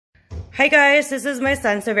Hi guys, this is my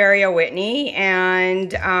Sansevieria Whitney,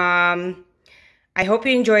 and I hope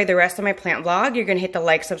you enjoy the rest of my plant vlog. You're going to hit the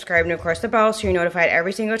like, subscribe, and of course the bell so you're notified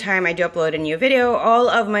every single time I do upload a new video. All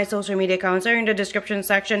of my social media accounts are in the description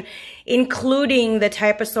section, including the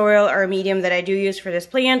type of soil or medium that I do use for this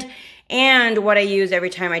plant and what I use every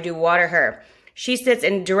time I do water her. She sits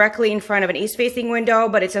directly in front of an east-facing window,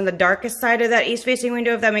 but it's on the darkest side of that east-facing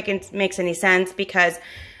window, if that makes any sense, because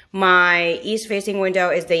my east-facing window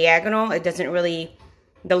is diagonal. It doesn't really,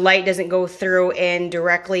 the light doesn't go through in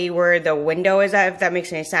directly where the window is at, if that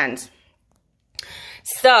makes any sense.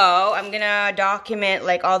 So I'm gonna document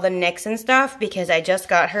like all the nicks and stuff because I just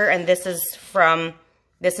got her, and this is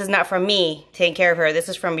not from me taking care of her. This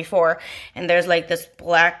is from before. And there's like this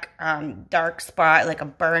black dark spot, like a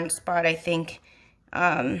burned spot, I think.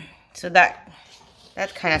 So that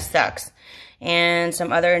kind of sucks. And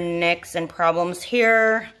some other nicks and problems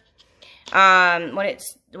here. When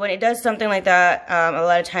it does something like that, a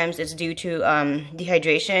lot of times it's due to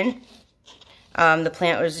dehydration. The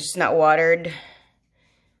plant was just not watered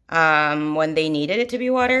when they needed it to be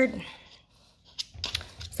watered.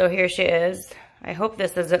 So here she is. I hope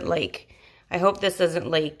this isn't like,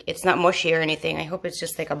 it's not mushy or anything. I hope it's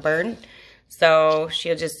just like a burn. So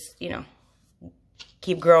she'll just, you know,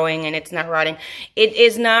 keep growing and it's not rotting. It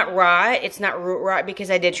is not rot. It's not root rot because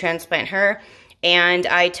I did transplant her. And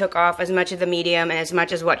I took off as much of the medium and as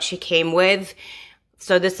much as what she came with.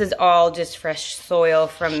 So this is all just fresh soil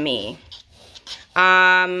from me.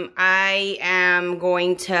 I am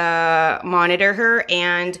going to monitor her,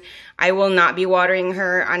 and I will not be watering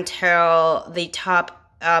her until the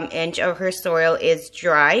top inch of her soil is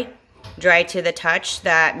dry to the touch.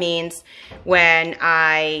 That means when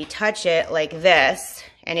I touch it like this,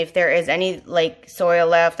 and if there is any like soil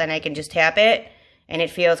left, then I can just tap it and it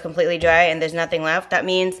feels completely dry and there's nothing left. That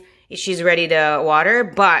means she's ready to water,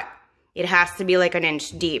 but it has to be like an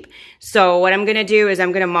inch deep. So what I'm gonna do is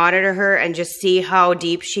I'm gonna monitor her and just see how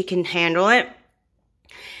deep she can handle it.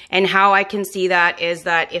 And how I can see that is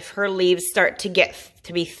that if her leaves start to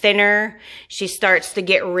be thinner, she starts to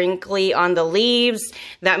get wrinkly on the leaves,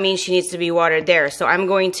 that means she needs to be watered there. So I'm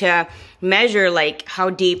going to measure like how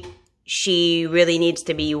deep she really needs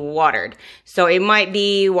to be watered. So it might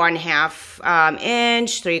be 1/2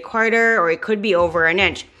 inch, 3/4, or it could be over an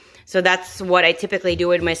inch. So that's what I typically do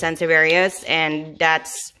with my Sansevierias, and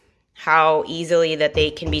that's how easily that they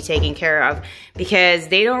can be taken care of because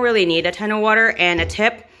they don't really need a ton of water. And a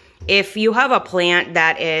tip, if you have a plant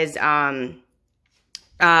that is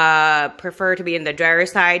prefer to be in the drier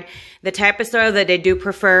side, the type of soil that they do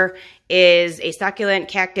prefer is a succulent,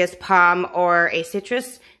 cactus, palm, or a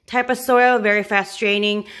citrus type of soil, very fast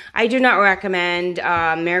draining. I do not recommend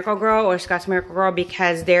Miracle-Gro or Scott's Miracle-Gro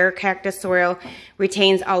because their cactus soil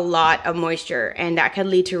retains a lot of moisture, and that could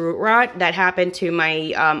lead to root rot. That happened to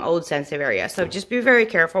my old Sansevieria, so just be very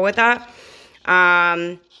careful with that.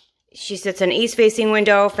 She sits in an east-facing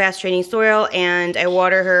window, fast-draining soil, and I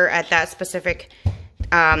water her at that specific,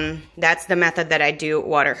 that's the method that I do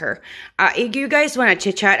water her. If you guys want to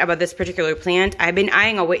chit-chat about this particular plant, I've been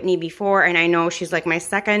eyeing a Whitney before, and I know she's like my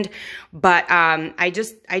second, but I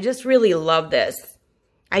just really love this.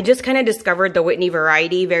 I just kind of discovered the Whitney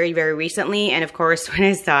variety very, very recently, and of course, when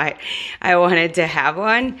I saw it, I wanted to have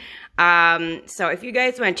one. So if you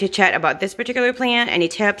guys want to chit-chat about this particular plant, any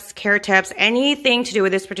tips, care tips, anything to do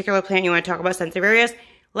with this particular plant you want to talk about Sansevierias,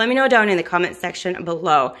 let me know down in the comment section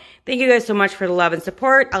below. Thank you guys so much for the love and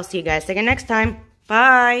support. I'll see you guys again next time.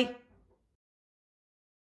 Bye.